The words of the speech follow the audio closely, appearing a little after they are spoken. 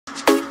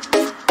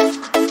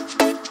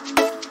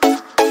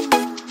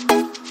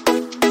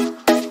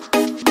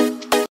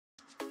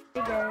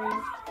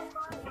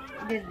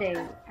Good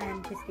day,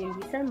 I'm Christine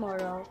Diesel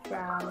Moro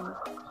from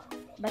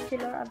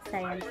Bachelor of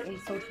Science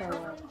in Social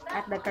Work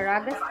at the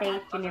Caraga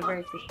State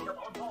University.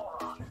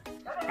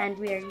 And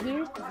we are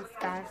here to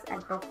discuss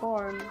and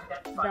perform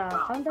the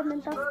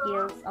fundamental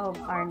skills of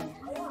Arnis.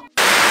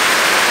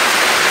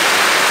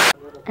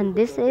 And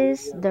this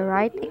is the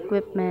right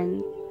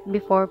equipment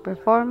before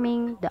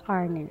performing the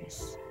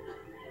Arnis.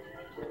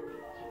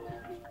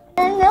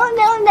 No.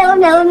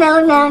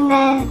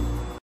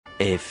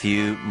 A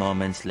few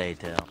moments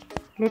later.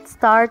 Let's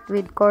start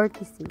with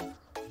courtesy.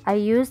 I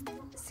used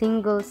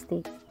single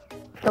stick.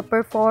 To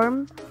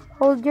perform,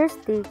 hold your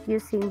stick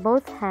using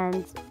both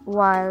hands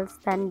while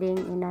standing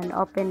in an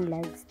open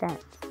leg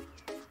stance.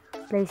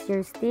 Place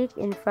your stick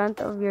in front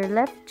of your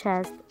left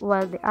chest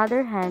while the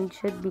other hand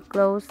should be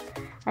closed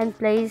and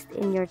placed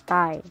in your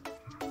thigh.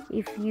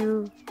 If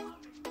you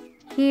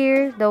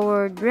hear the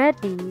word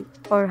ready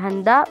or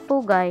handa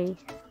pugay,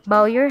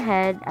 bow your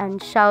head and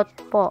shout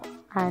po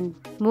and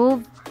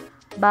move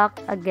back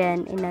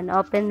again in an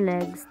open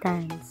leg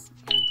stance.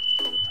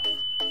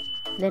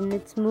 Then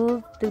let's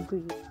move to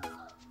grip.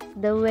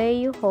 The way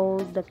you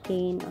hold the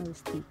cane or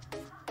stick.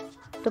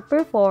 To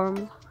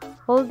perform,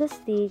 hold the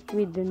stick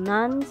with the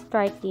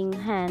non-striking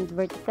hand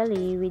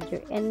vertically with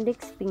your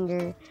index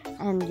finger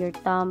and your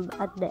thumb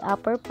at the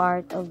upper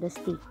part of the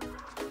stick.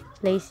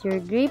 Place your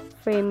grip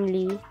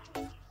firmly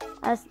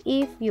as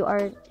if you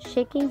are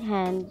shaking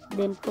hand,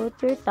 then put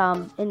your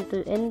thumb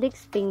into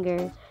index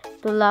finger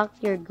to lock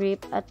your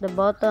grip at the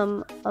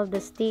bottom of the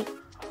stick,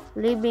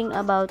 leaving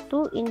about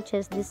 2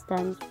 inches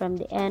distance from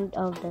the end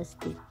of the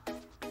stick.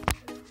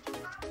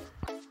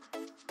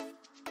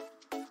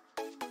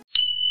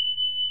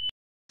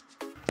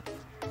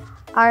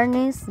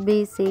 Arnis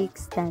basic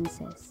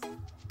stances.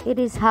 It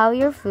is how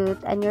your foot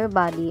and your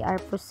body are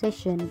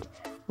positioned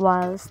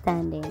while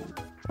standing.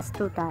 It's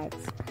 2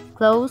 types: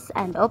 closed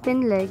and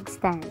open leg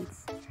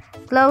stance.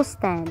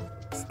 Closed stand.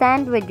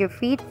 Stand with your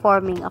feet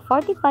forming a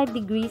 45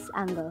 degrees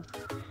angle.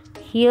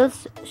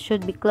 Heels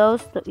should be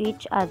close to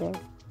each other.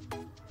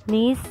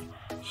 Knees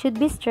should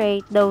be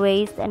straight, the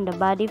waist and the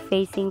body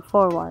facing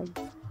forward.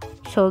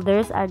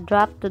 Shoulders are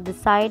dropped to the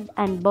side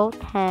and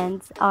both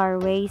hands are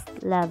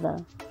waist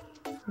level.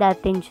 The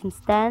attention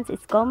stance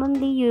is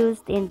commonly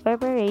used in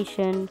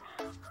preparation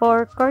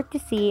for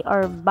courtesy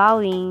or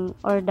bowing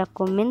or the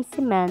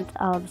commencement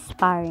of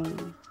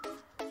sparring.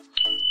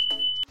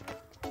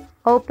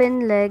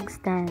 Open leg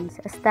stance,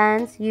 a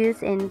stance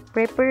used in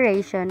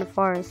preparation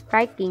for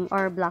striking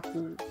or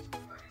blocking.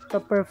 To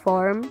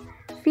perform,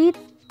 feet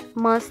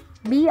must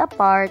be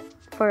apart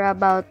for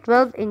about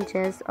 12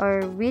 inches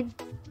or with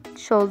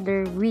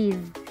shoulder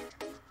width.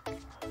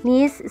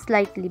 Knees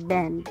slightly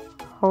bent.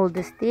 Hold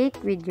the stick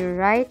with your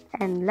right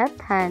and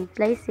left hand,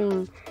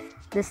 placing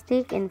the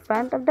stick in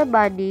front of the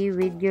body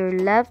with your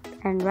left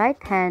and right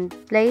hand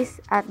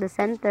placed at the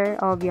center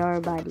of your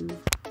body.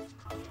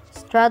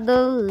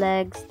 Straddle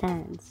leg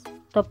stance.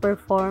 To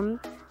perform,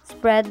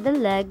 spread the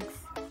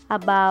legs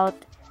about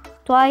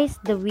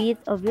twice the width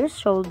of your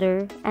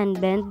shoulder and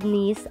bend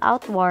knees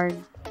outward.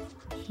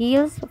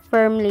 Heels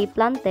firmly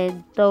planted,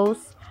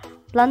 toes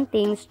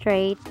planting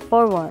straight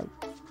forward.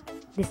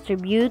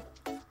 Distribute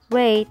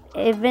weight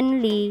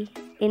evenly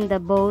in the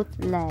both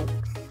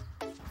legs.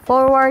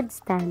 Forward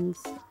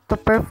stance. To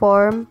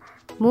perform,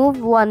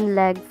 move one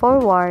leg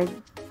forward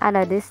at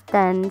a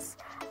distance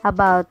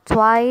about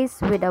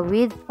twice with a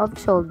width of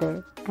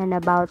shoulder and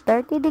about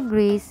 30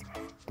 degrees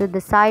to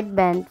the side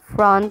bent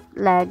front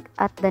leg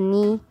at the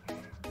knee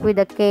with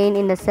a cane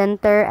in the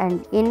center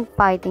and in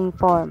fighting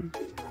form.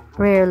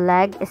 Rear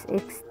leg is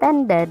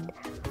extended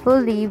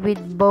fully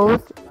with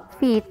both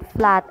feet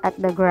flat at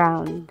the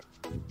ground.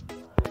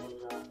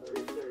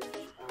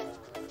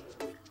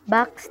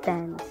 Back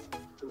stance.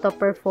 To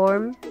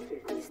perform,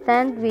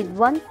 stand with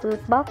one foot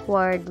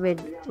backward with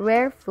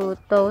rear foot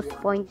toes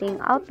pointing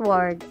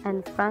outward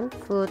and front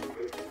foot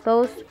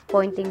toes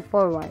pointing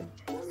forward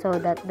so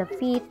that the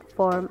feet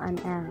form an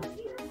L.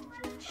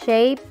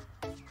 Shape: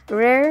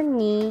 rear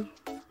knee,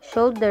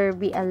 shoulder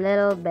be a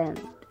little bent.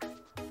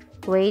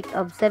 Weight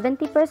of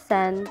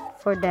 70%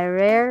 for the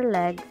rear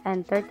leg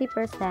and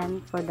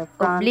 30% for the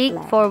front leg. Oblique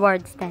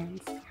forward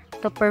stance.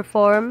 To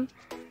perform,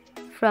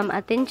 from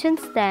attention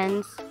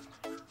stance,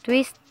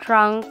 twist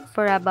trunk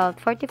for about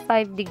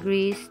 45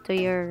 degrees to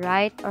your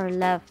right or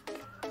left.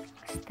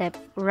 Step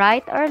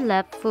right or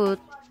left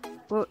foot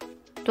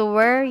to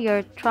where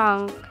your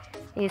trunk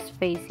is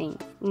facing.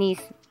 Knees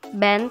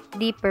bent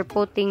deeper,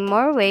 putting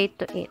more weight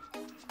to it.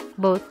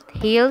 Both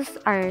heels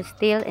are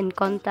still in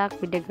contact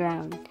with the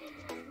ground.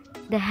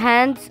 The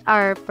hands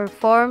are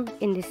performed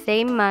in the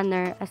same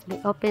manner as the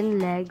open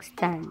leg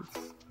stance.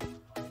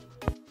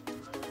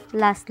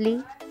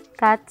 Lastly,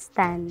 cat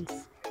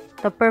stance.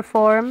 To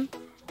perform,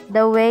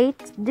 the weight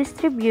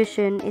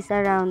distribution is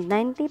around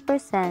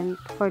 90%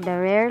 for the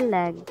rear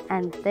leg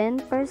and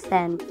 10%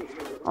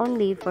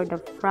 only for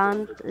the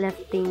front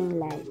lifting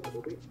leg.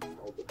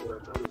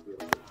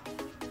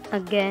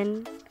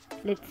 Again,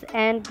 let's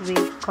end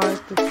with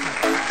courtesy.